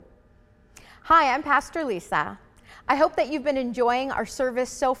Hi, I'm Pastor Lisa. I hope that you've been enjoying our service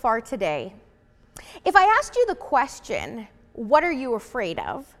so far today. If I asked you the question, what are you afraid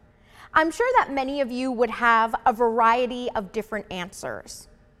of? I'm sure that many of you would have a variety of different answers.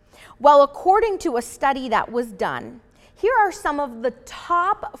 Well, according to a study that was done, here are some of the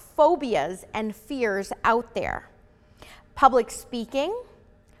top phobias and fears out there. Public speaking,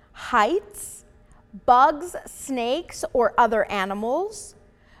 heights, bugs, snakes, or other animals,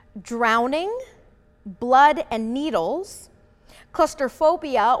 drowning, blood and needles,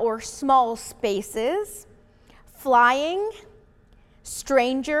 claustrophobia or small spaces, flying,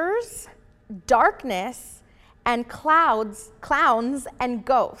 strangers, darkness, and clowns and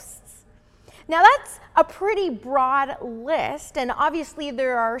ghosts. Now that's a pretty broad list, and obviously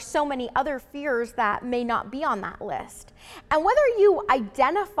there are so many other fears that may not be on that list. And whether you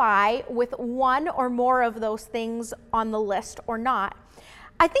identify with one or more of those things on the list or not,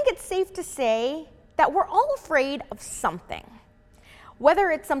 I think it's safe to say that we're all afraid of something. Whether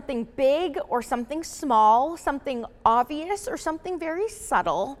it's something big or something small, something obvious or something very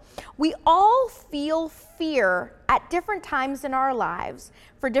subtle, we all feel fear at different times in our lives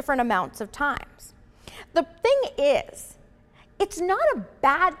for different amounts of times. The thing is, it's not a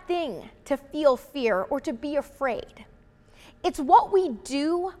bad thing to feel fear or to be afraid. It's what we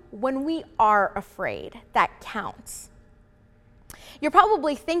do when we are afraid that counts. You're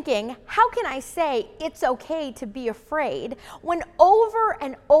probably thinking, how can I say it's okay to be afraid when over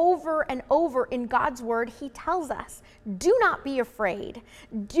and over and over in God's word, he tells us, do not be afraid,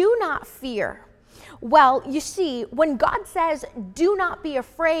 do not fear. Well, you see, when God says, do not be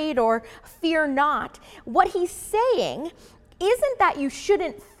afraid or fear not, what he's saying isn't that you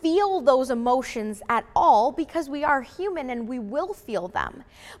shouldn't feel those emotions at all, because we are human and we will feel them.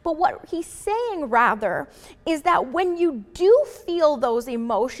 But what he's saying rather is that when you do feel those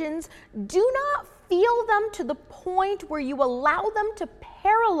emotions, do not feel them to the point where you allow them to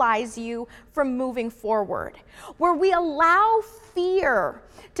paralyze you from moving forward, where we allow fear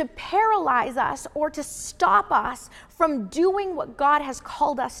to paralyze us or to stop us from doing what God has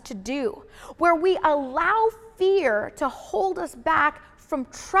called us to do, where we allow fear to hold us back from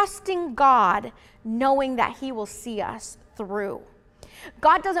trusting God, knowing that he will see us through.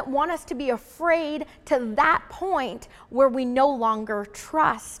 God doesn't want us to be afraid to that point where we no longer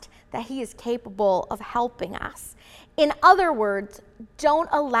trust that he is capable of helping us. In other words, don't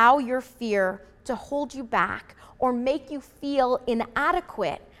allow your fear to hold you back or make you feel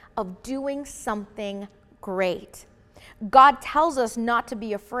inadequate of doing something great. God tells us not to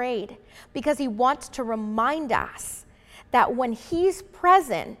be afraid because he wants to remind us that when he's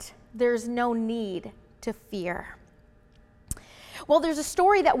present, there's no need to fear. Well, there's a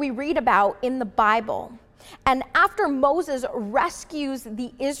story that we read about in the Bible. And after Moses rescues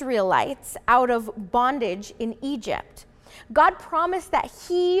the Israelites out of bondage in Egypt, God promised that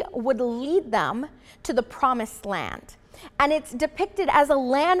he would lead them to the promised land. And it's depicted as a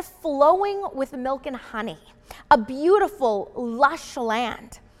land flowing with milk and honey, a beautiful, lush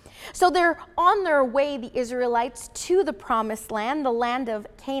land. So they're on their way, the Israelites, to the promised land, the land of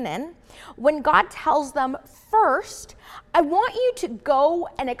Canaan, when God tells them, first, I want you to go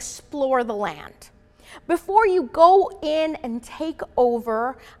and explore the land. Before you go in and take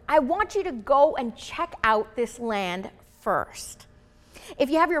over, I want you to go and check out this land first. If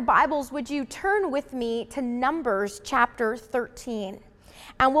you have your Bibles, would you turn with me to Numbers chapter 13?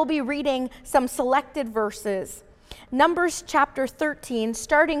 And we'll be reading some selected verses. Numbers chapter 13,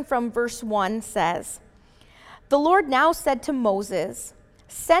 starting from verse 1, says, The Lord now said to Moses,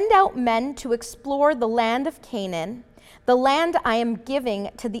 Send out men to explore the land of Canaan, the land I am giving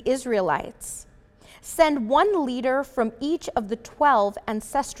to the Israelites. Send one leader from each of the 12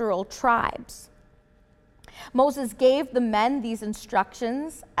 ancestral tribes. Moses gave the men these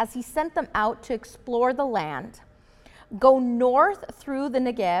instructions as he sent them out to explore the land. Go north through the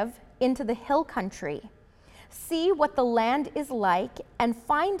Negev into the hill country. See what the land is like and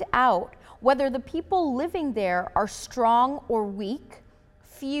find out whether the people living there are strong or weak,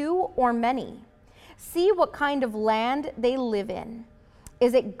 few or many. See what kind of land they live in.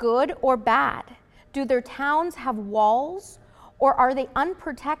 Is it good or bad? Do their towns have walls, or are they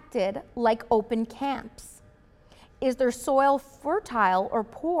unprotected like open camps? Is their soil fertile or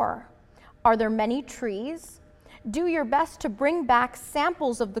poor? Are there many trees? Do your best to bring back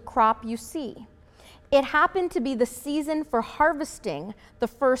samples of the crop you see. It happened to be the season for harvesting the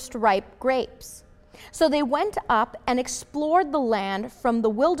first ripe grapes. So they went up and explored the land from the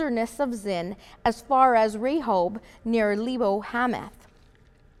wilderness of Zin as far as Rehob near Lebo Hamath.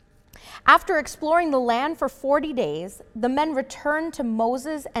 After exploring the land for 40 days, the men returned to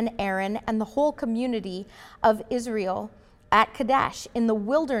Moses and Aaron and the whole community of Israel at Kadesh in the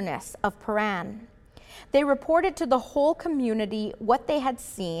wilderness of Paran. They reported to the whole community what they had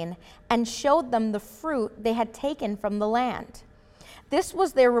seen and showed them the fruit they had taken from the land. This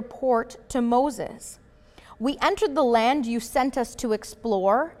was their report to Moses. We entered the land you sent us to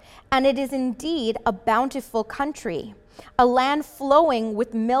explore, and it is indeed a bountiful country, a land flowing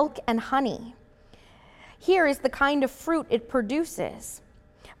with milk and honey. Here is the kind of fruit it produces.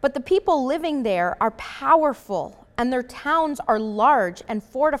 But the people living there are powerful, and their towns are large and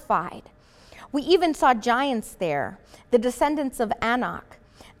fortified. We even saw giants there, the descendants of Anak.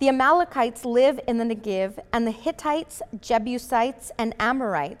 The Amalekites live in the Negev, and the Hittites, Jebusites, and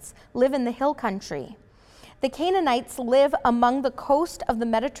Amorites live in the hill country. The Canaanites live among the coast of the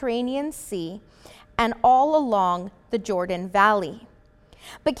Mediterranean Sea and all along the Jordan Valley.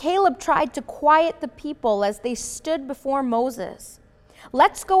 But Caleb tried to quiet the people as they stood before Moses.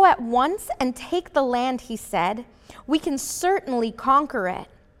 "Let's go at once and take the land," he said. "We can certainly conquer it."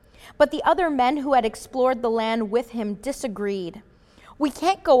 But the other men who had explored the land with him disagreed. "We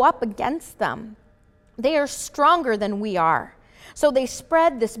can't go up against them. They are stronger than we are." So they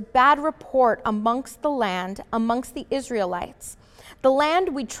spread this bad report amongst the land, amongst the Israelites. "The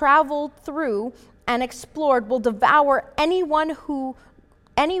land we traveled through and explored will devour anyone who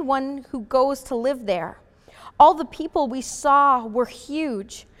goes to live there. All the people we saw were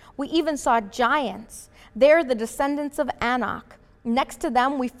huge. We even saw giants. They're the descendants of Anak. Next to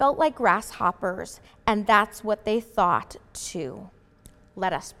them, we felt like grasshoppers, and that's what they thought too."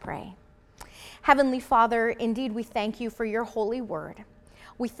 Let us pray. Heavenly Father, indeed we thank you for your holy word.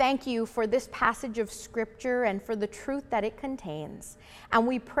 We thank you for this passage of Scripture and for the truth that it contains. And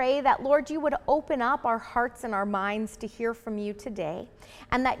we pray that, Lord, you would open up our hearts and our minds to hear from you today,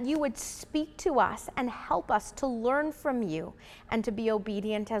 and that you would speak to us and help us to learn from you and to be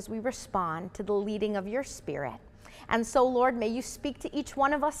obedient as we respond to the leading of your Spirit. And so, Lord, may you speak to each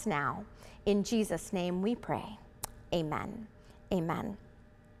one of us now. In Jesus' name we pray. Amen. Amen.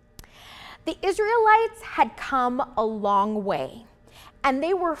 The Israelites had come a long way, and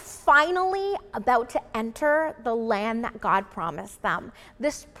they were finally about to enter the land that God promised them,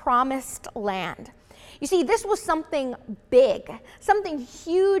 this promised land. You see, this was something big, something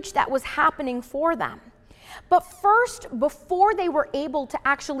huge that was happening for them. But first, before they were able to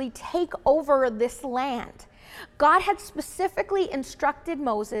actually take over this land, God had specifically instructed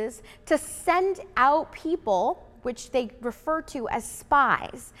Moses to send out people, which they refer to as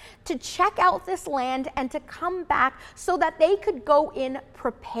spies, to check out this land and to come back so that they could go in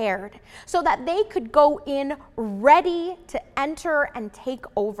prepared, so that they could go in ready to enter and take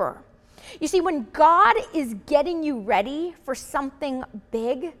over. You see, when God is getting you ready for something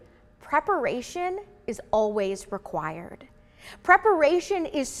big, preparation is always required. Preparation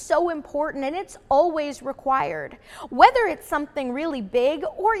is so important, and it's always required. Whether it's something really big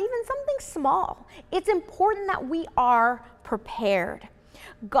or even something small, it's important that we are prepared.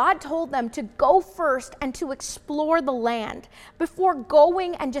 God told them to go first and to explore the land before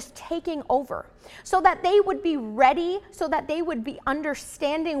going and just taking over, so that they would be ready, so that they would be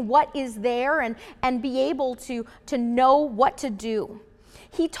understanding what is there and be able to know what to do.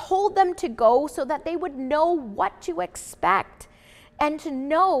 He told them to go so that they would know what to expect and to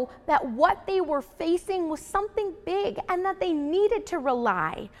know that what they were facing was something big and that they needed to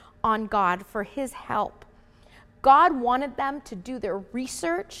rely on God for his help. God wanted them to do their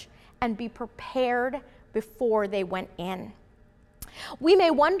research and be prepared before they went in. We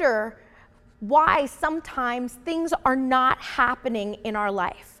may wonder why sometimes things are not happening in our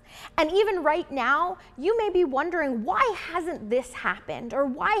life. And even right now, you may be wondering, why hasn't this happened? Or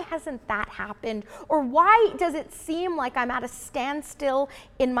why hasn't that happened? Or why does it seem like I'm at a standstill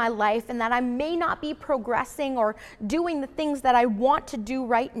in my life and that I may not be progressing or doing the things that I want to do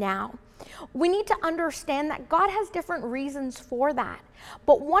right now? We need to understand that God has different reasons for that.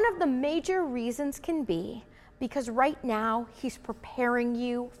 But one of the major reasons can be because right now he's preparing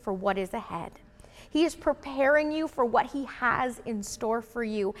you for what is ahead. He is preparing you for what he has in store for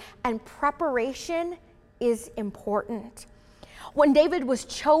you, and preparation is important. When David was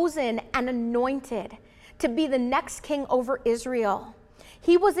chosen and anointed to be the next king over Israel,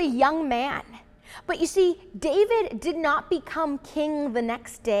 he was a young man. But you see, David did not become king the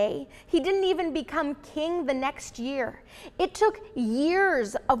next day. He didn't even become king the next year. It took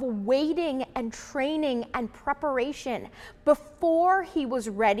years of waiting and training and preparation before he was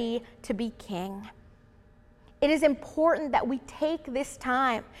ready to be king. It is important that we take this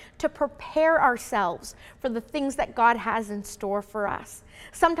time to prepare ourselves for the things that God has in store for us.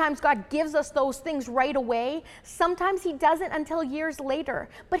 Sometimes God gives us those things right away. Sometimes he doesn't until years later,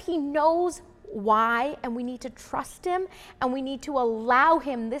 but he knows why, and we need to trust him, and we need to allow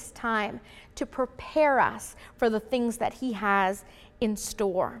him this time to prepare us for the things that he has in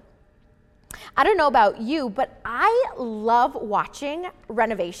store. I don't know about you, but I love watching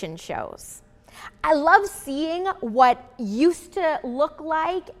renovation shows. I love seeing what used to look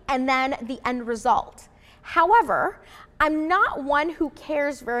like and then the end result. However, I'm not one who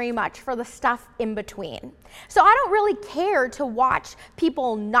cares very much for the stuff in between. So I don't really care to watch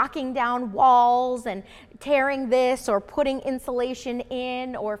people knocking down walls and tearing this or putting insulation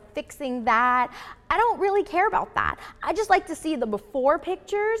in or fixing that. I don't really care about that. I just like to see the before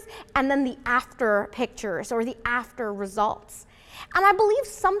pictures and then the after pictures or the after results. And I believe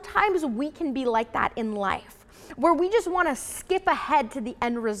sometimes we can be like that in life, where we just want to skip ahead to the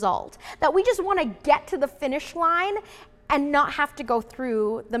end result, that we just want to get to the finish line and not have to go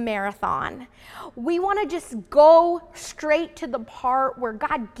through the marathon. We want to just go straight to the part where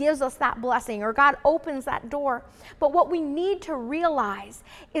God gives us that blessing or God opens that door. But what we need to realize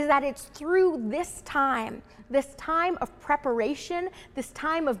is that it's through this time of preparation, this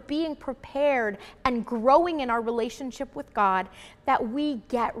time of being prepared and growing in our relationship with God, that we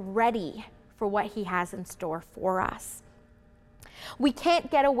get ready for what he has in store for us. We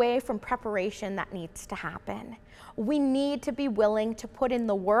can't get away from preparation that needs to happen. We need to be willing to put in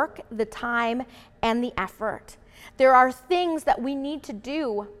the work, the time, and the effort. There are things that we need to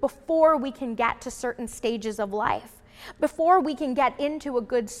do before we can get to certain stages of life, before we can get into a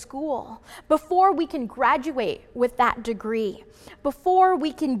good school, before we can graduate with that degree, before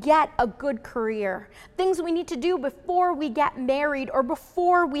we can get a good career, things we need to do before we get married or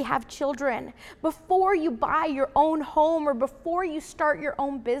before we have children, before you buy your own home or before you start your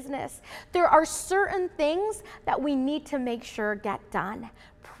own business. There are certain things that we need to make sure get done.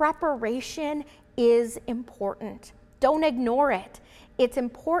 Preparation is important. Don't ignore it. It's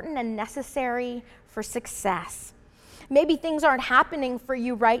important and necessary for success. Maybe things aren't happening for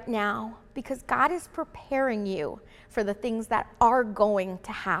you right now because God is preparing you for the things that are going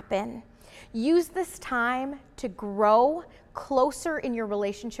to happen. Use this time to grow closer in your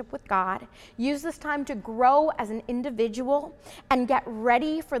relationship with God. Use this time to grow as an individual and get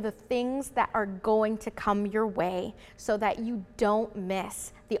ready for the things that are going to come your way so that you don't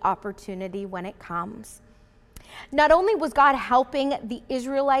miss the opportunity when it comes. Not only was God helping the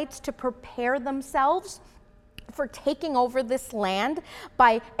Israelites to prepare themselves for taking over this land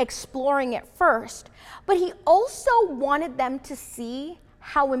by exploring it first, but he also wanted them to see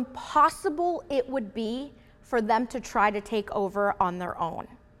how impossible it would be for them to try to take over on their own.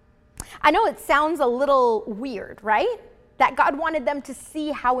 I know it sounds a little weird, right? That God wanted them to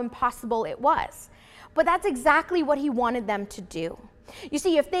see how impossible it was, but that's exactly what he wanted them to do. You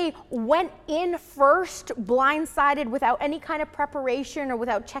see, if they went in first blindsided without any kind of preparation or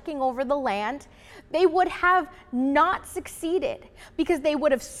without checking over the land, they would have not succeeded because they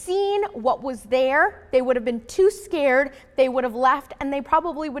would have seen what was there, they would have been too scared, they would have left, and they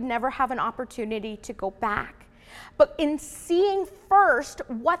probably would never have an opportunity to go back. But in seeing first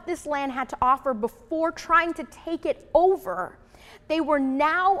what this land had to offer before trying to take it over, they were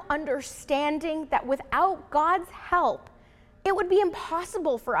now understanding that without God's help, it would be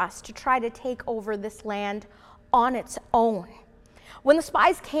impossible for us to try to take over this land on its own. When the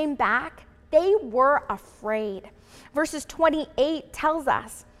spies came back, they were afraid. Verses 28 tells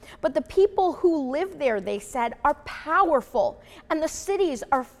us, "But the people who live there," they said, "are powerful, and the cities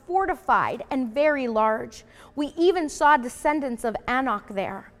are fortified and very large. We even saw descendants of Anak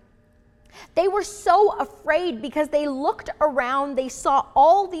there." They were so afraid because they looked around, they saw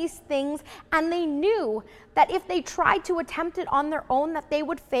all these things, and they knew that if they tried to attempt it on their own, that they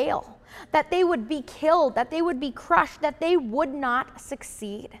would fail, that they would be killed, that they would be crushed, that they would not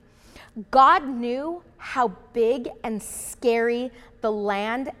succeed. God knew how big and scary the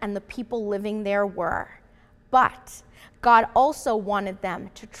land and the people living there were, but God also wanted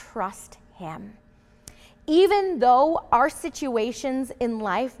them to trust him. Even though our situations in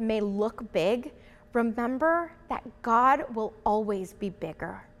life may look big, remember that God will always be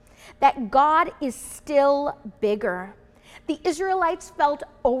bigger, that God is still bigger. The Israelites felt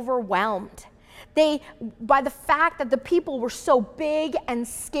overwhelmed. By the fact that the people were so big and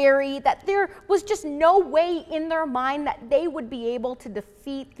scary, that there was just no way in their mind that they would be able to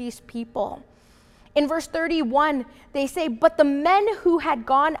defeat these people. In verse 31, they say, "But the men who had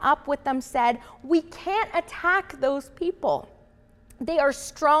gone up with them said, 'We can't attack those people. They are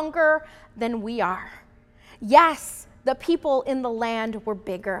stronger than we are.'" Yes, the people in the land were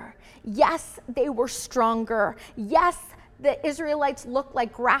bigger. Yes, they were stronger. Yes, the Israelites looked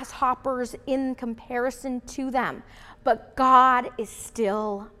like grasshoppers in comparison to them. But God is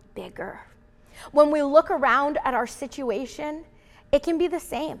still bigger. When we look around at our situation, it can be the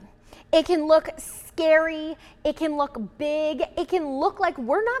same. It can look scary. It can look big. It can look like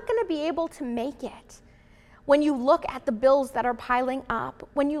we're not going to be able to make it. When you look at the bills that are piling up,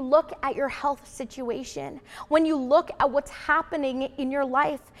 when you look at your health situation, when you look at what's happening in your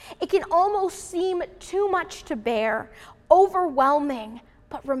life, it can almost seem too much to bear, overwhelming.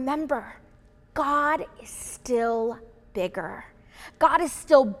 But remember, God is still bigger. God is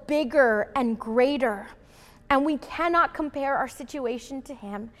still bigger and greater. And we cannot compare our situation to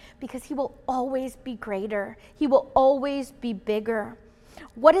him because he will always be greater. He will always be bigger.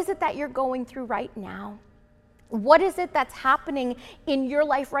 What is it that you're going through right now? What is it that's happening in your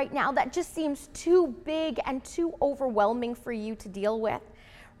life right now that just seems too big and too overwhelming for you to deal with?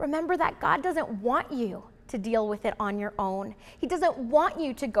 Remember that God doesn't want you to deal with it on your own. He doesn't want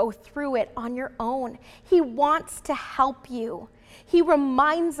you to go through it on your own. He wants to help you. He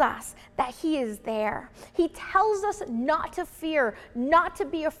reminds us that he is there. He tells us not to fear, not to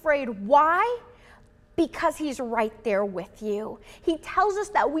be afraid. Why? Because he's right there with you. He tells us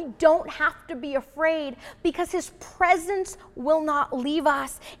that we don't have to be afraid because his presence will not leave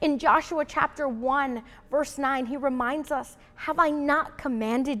us. In Joshua chapter 1, verse 9, he reminds us, "Have I not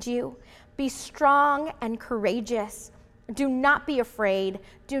commanded you? Be strong and courageous. Do not be afraid.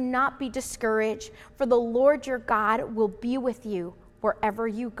 Do not be discouraged, for the Lord your God will be with you wherever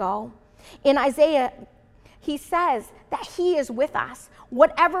you go." In Isaiah, he says that he is with us.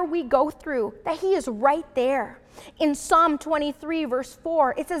 Whatever we go through, that he is right there. In Psalm 23, verse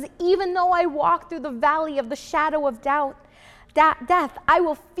 4, it says, "Even though I walk through the valley of the shadow of death, I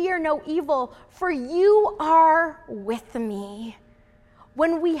will fear no evil, for you are with me."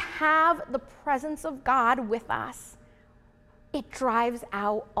 When we have the presence of God with us, it drives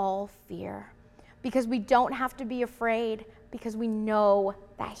out all fear because we don't have to be afraid because we know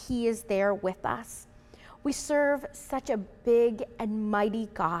that he is there with us. We serve such a big and mighty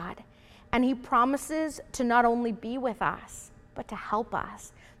God, and he promises to not only be with us, but to help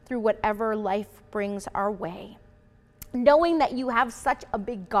us through whatever life brings our way. Knowing that you have such a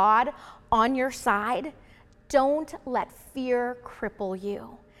big God on your side, don't let fear cripple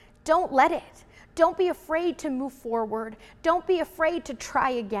you. Don't let it. Don't be afraid to move forward. Don't be afraid to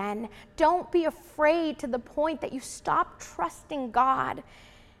try again. Don't be afraid to the point that you stop trusting God.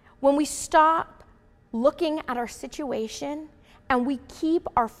 When we stop looking at our situation and we keep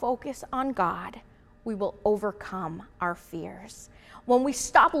our focus on God, we will overcome our fears. When we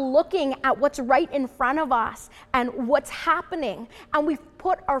stop looking at what's right in front of us and what's happening, and we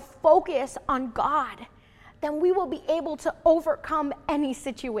put our focus on God, then we will be able to overcome any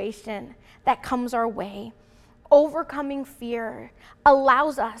situation that comes our way. Overcoming fear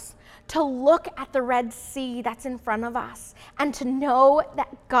allows us to look at the Red Sea that's in front of us and to know that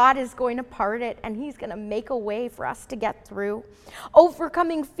God is going to part it and he's going to make a way for us to get through.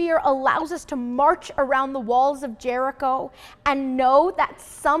 Overcoming fear allows us to march around the walls of Jericho and know that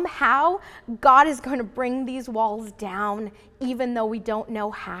somehow God is going to bring these walls down, even though we don't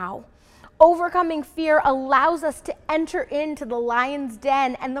know how. Overcoming fear allows us to enter into the lion's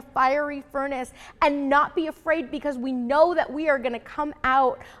den and the fiery furnace and not be afraid because we know that we are going to come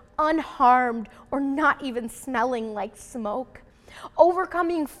out unharmed or not even smelling like smoke.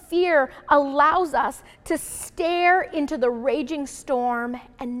 Overcoming fear allows us to stare into the raging storm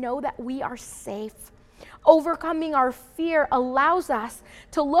and know that we are safe. Overcoming our fear allows us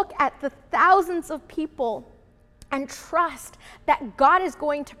to look at the thousands of people and trust that God is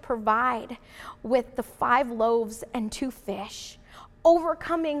going to provide with the 5 loaves and 2 fish.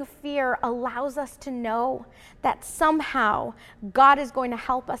 Overcoming fear allows us to know that somehow God is going to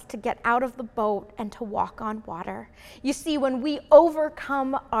help us to get out of the boat and to walk on water. You see, when we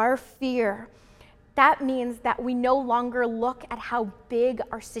overcome our fear, that means that we no longer look at how big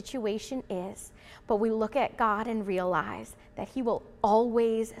our situation is, but we look at God and realize that he will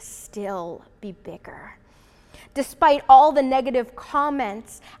always still be bigger. Despite all the negative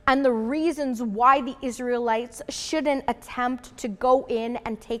comments and the reasons why the Israelites shouldn't attempt to go in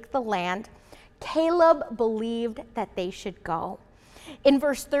and take the land, Caleb believed that they should go. In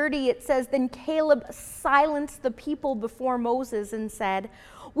verse 30, it says, "Then Caleb silenced the people before Moses and said,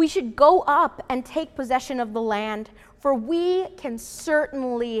 'We should go up and take possession of the land, for we can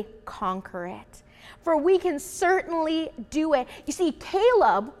certainly conquer it.'" For we can certainly do it. You see,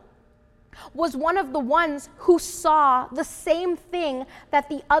 Caleb was one of the ones who saw the same thing that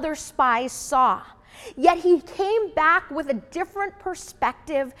the other spies saw. Yet he came back with a different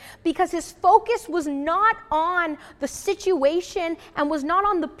perspective because his focus was not on the situation and was not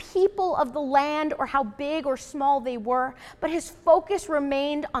on the people of the land or how big or small they were, but his focus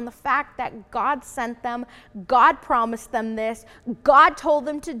remained on the fact that God sent them, God promised them this, God told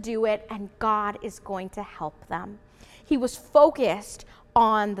them to do it, and God is going to help them. He was focused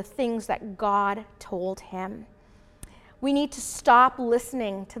on the things that God told him. We need to stop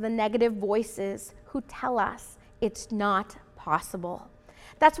listening to the negative voices who tell us it's not possible.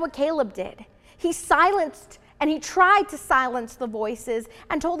 That's what Caleb did. He silenced and he tried to silence the voices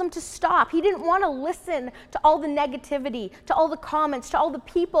and told them to stop. He didn't want to listen to all the negativity, to all the comments, to all the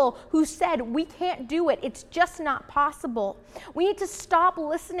people who said, we can't do it, it's just not possible. We need to stop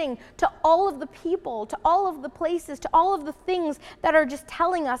listening to all of the people, to all of the places, to all of the things that are just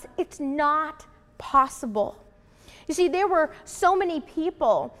telling us it's not possible. You see, there were so many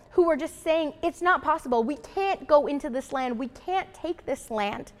people who were just saying, it's not possible. We can't go into this land. We can't take this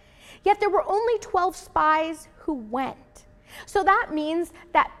land. Yet there were only 12 spies who went. So that means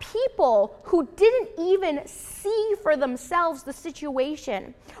that people who didn't even see for themselves the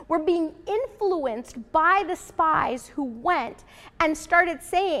situation were being influenced by the spies who went and started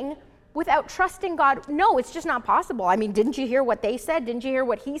saying, without trusting God, no, it's just not possible. I mean, didn't you hear what they said? Didn't you hear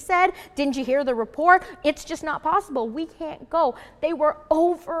what he said? Didn't you hear the report? It's just not possible. We can't go. They were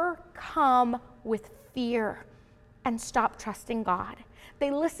overcome with fear and stopped trusting God.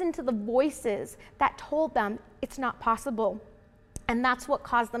 They listened to the voices that told them it's not possible. And that's what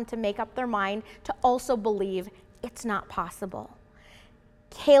caused them to make up their mind to also believe it's not possible.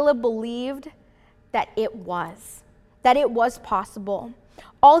 Caleb believed that it was possible.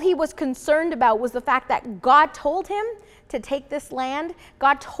 All he was concerned about was the fact that God told him to take this land.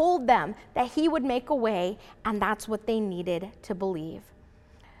 God told them that he would make a way, and that's what they needed to believe.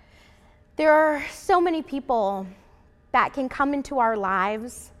 There are so many people that can come into our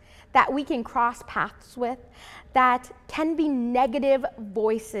lives that we can cross paths with that can be negative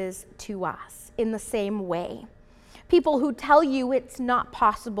voices to us in the same way. People who tell you it's not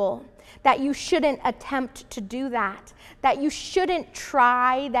possible, that you shouldn't attempt to do that you shouldn't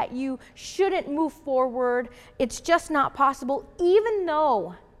try, that you shouldn't move forward. It's just not possible, even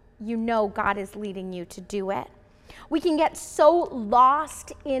though you know God is leading you to do it. We can get so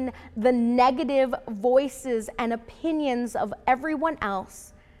lost in the negative voices and opinions of everyone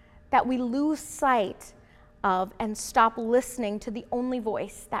else that we lose sight of and stop listening to the only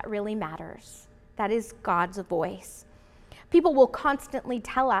voice that really matters. That is God's voice. People will constantly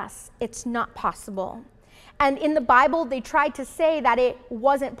tell us it's not possible. And in the Bible, they tried to say that it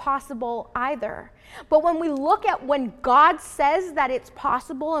wasn't possible either. But when we look at when God says that it's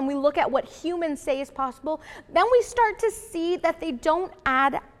possible and we look at what humans say is possible, then we start to see that they don't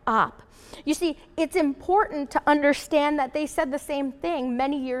add up. You see, it's important to understand that they said the same thing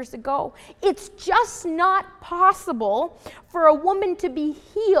many years ago. It's just not possible for a woman to be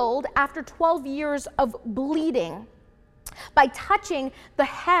healed after 12 years of bleeding by touching the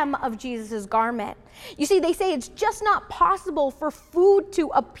hem of Jesus' garment. You see, they say it's just not possible for food to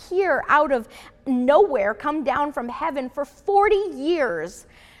appear out of nowhere, come down from heaven for 40 years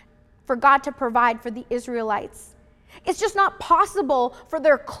for God to provide for the Israelites. It's just not possible for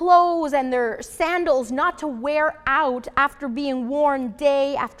their clothes and their sandals not to wear out after being worn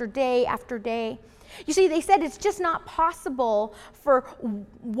day after day after day. You see, they said it's just not possible for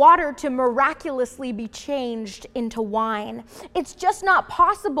water to miraculously be changed into wine. It's just not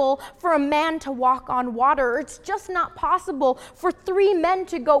possible for a man to walk on water. It's just not possible for 3 men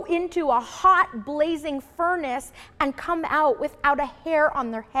to go into a hot, blazing furnace and come out without a hair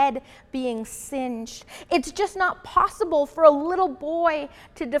on their head being singed. It's just not possible for a little boy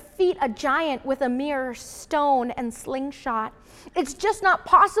to defeat a giant with a mere stone and slingshot. It's just not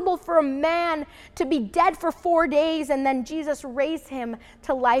possible for a man to be dead for 4 days and then Jesus raised him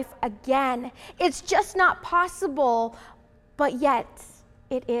to life again. It's just not possible, but yet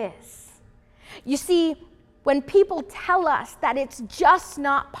it is. You see, when people tell us that it's just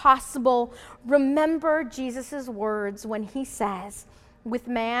not possible, remember Jesus' words when he says, with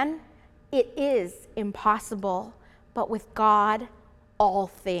man, it is impossible, but with God, all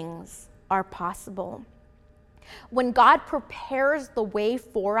things are possible. When God prepares the way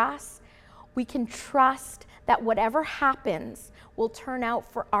for us, we can trust that whatever happens will turn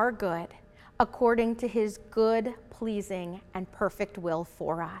out for our good, according to his good, pleasing, and perfect will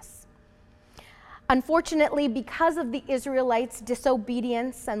for us. Unfortunately, because of the Israelites'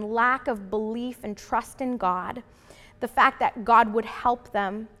 disobedience and lack of belief and trust in God, the fact that God would help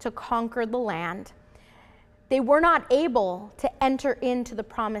them to conquer the land, they were not able to enter into the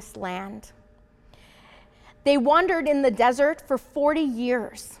promised land. They wandered in the desert for 40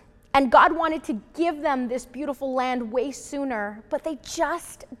 years, and God wanted to give them this beautiful land way sooner, but they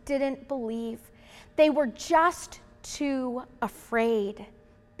just didn't believe. They were just too afraid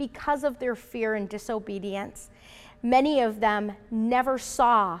because of their fear and disobedience. Many of them never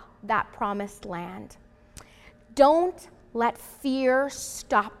saw that promised land. Don't let fear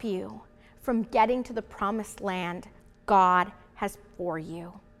stop you from getting to the promised land God has for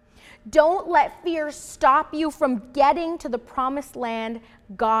you. Don't let fear stop you from getting to the promised land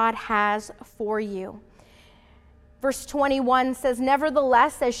God has for you. Verse 21 says,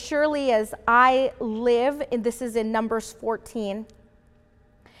 nevertheless, as surely as I live, and this is in Numbers 14,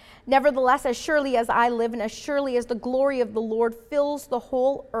 nevertheless, as surely as I live and as surely as the glory of the Lord fills the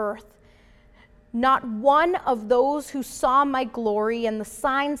whole earth, not one of those who saw my glory and the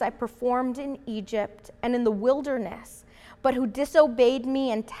signs I performed in Egypt and in the wilderness, but who disobeyed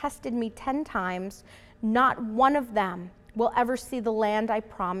me and tested me 10 times, not one of them will ever see the land I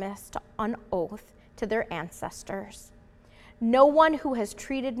promised on oath to their ancestors. No one who has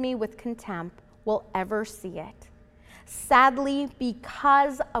treated me with contempt will ever see it. Sadly,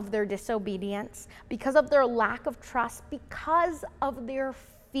 because of their disobedience, because of their lack of trust, because of their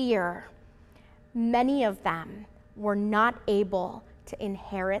fear, many of them were not able to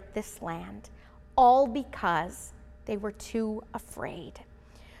inherit this land, all because they were too afraid.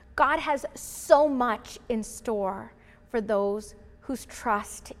 God has so much in store for those whose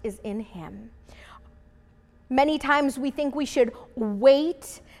trust is in Him. Many times we think we should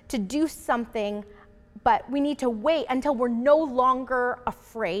wait to do something, but we need to wait until we're no longer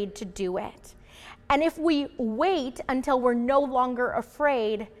afraid to do it. And if we wait until we're no longer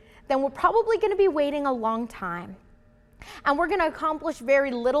afraid, then we're probably going to be waiting a long time. And we're going to accomplish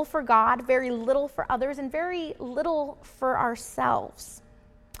very little for God, very little for others, and very little for ourselves.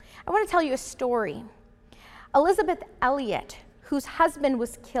 I want to tell you a story. Elizabeth Elliot, whose husband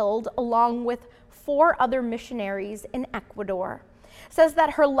was killed along with 4 other missionaries in Ecuador, says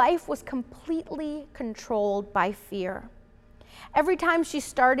that her life was completely controlled by fear. Every time she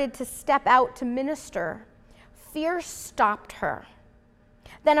started to step out to minister, fear stopped her.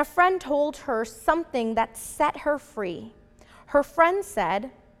 Then a friend told her something that set her free. Her friend said,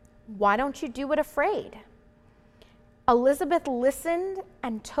 "Why don't you do it afraid?" Elizabeth listened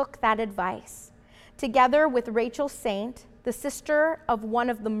and took that advice. Together with Rachel Saint, the sister of one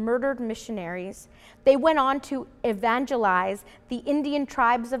of the murdered missionaries, they went on to evangelize the Indian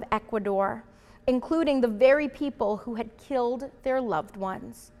tribes of Ecuador, including the very people who had killed their loved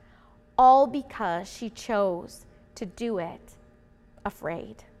ones, all because she chose to do it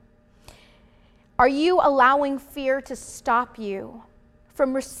afraid. Are you allowing fear to stop you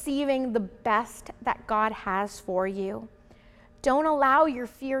from receiving the best that God has for you? Don't allow your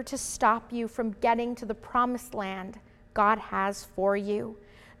fear to stop you from getting to the promised land God has for you.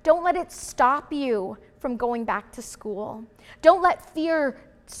 Don't let it stop you from going back to school. Don't let fear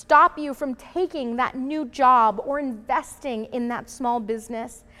stop you from taking that new job or investing in that small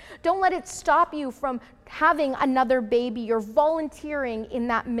business. Don't let it stop you from having another baby or volunteering in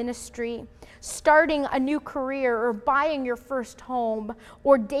that ministry, starting a new career or buying your first home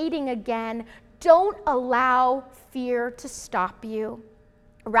or dating again. Don't allow fear to stop you.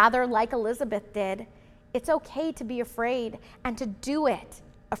 Rather, like Elizabeth did, it's okay to be afraid and to do it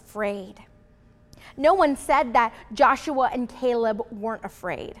afraid. No one said that Joshua and Caleb weren't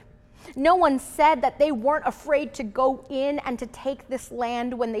afraid. No one said that they weren't afraid to go in and to take this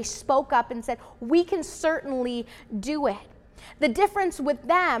land when they spoke up and said, "We can certainly do it." The difference with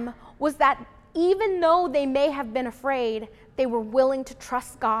them was that even though they may have been afraid, they were willing to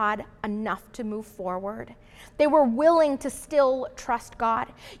trust God enough to move forward. They were willing to still trust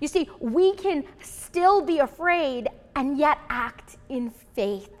God. You see, we can still be afraid and yet act in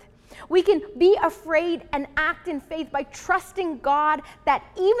faith. We can be afraid and act in faith by trusting God that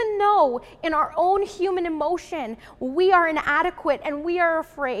even though in our own human emotion we are inadequate and we are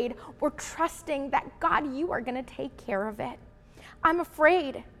afraid, we're trusting that God, you are going to take care of it. I'm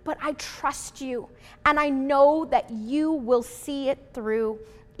afraid, but I trust you, and I know that you will see it through,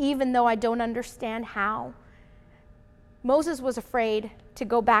 even though I don't understand how. Moses was afraid to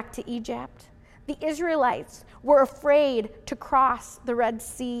go back to Egypt. The Israelites were afraid to cross the Red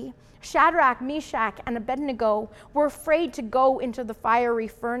Sea. Shadrach, Meshach, and Abednego were afraid to go into the fiery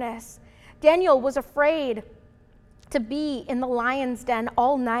furnace. Daniel was afraid to be in the lion's den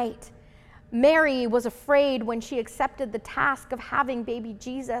all night. Mary was afraid when she accepted the task of having baby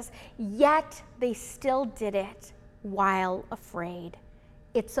Jesus, yet they still did it while afraid.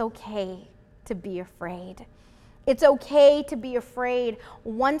 It's okay to be afraid. It's okay to be afraid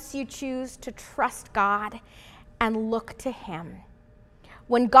once you choose to trust God and look to Him.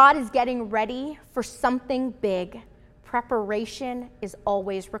 When God is getting ready for something big, preparation is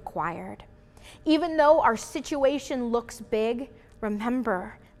always required. Even though our situation looks big,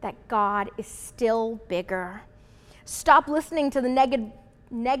 remember that God is still bigger. Stop listening to the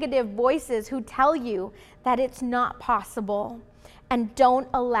negative voices who tell you that it's not possible, and don't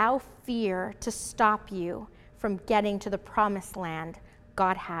allow fear to stop you from getting to the promised land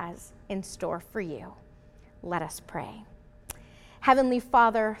God has in store for you. Let us pray. Heavenly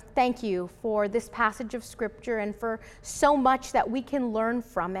Father, thank you for this passage of Scripture and for so much that we can learn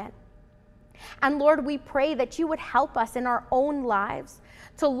from it. And Lord, we pray that you would help us in our own lives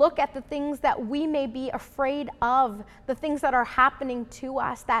to look at the things that we may be afraid of, the things that are happening to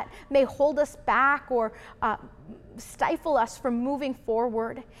us that may hold us back or stifle us from moving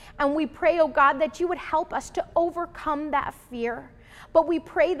forward. And we pray, oh God, that you would help us to overcome that fear. But we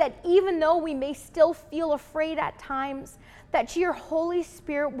pray that even though we may still feel afraid at times, that your Holy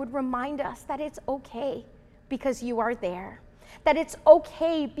Spirit would remind us that it's okay because you are there. That it's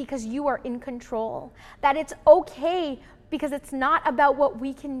okay because you are in control. That it's okay because it's not about what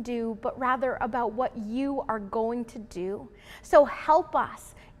we can do, but rather about what you are going to do. So help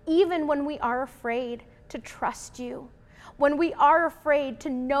us, even when we are afraid, to trust you. When we are afraid, to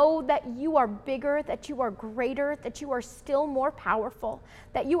know that you are bigger, that you are greater, that you are still more powerful,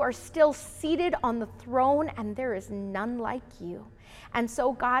 that you are still seated on the throne and there is none like you. And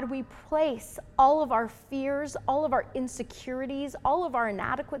so, God, we place all of our fears, all of our insecurities, all of our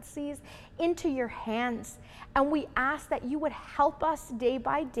inadequacies into your hands. And we ask that you would help us day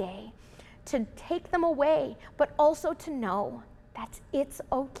by day to take them away, but also to know that it's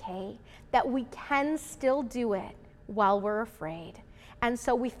okay, that we can still do it while we're afraid. And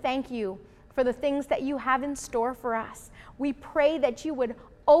so we thank you for the things that you have in store for us. We pray that you would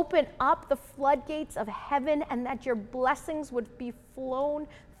open up the floodgates of heaven and that your blessings would be flown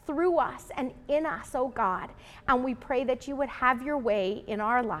through us and in us, oh God. And we pray that you would have your way in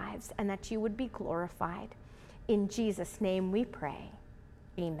our lives and that you would be glorified. In Jesus' name we pray.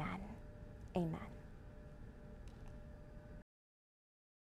 Amen. Amen.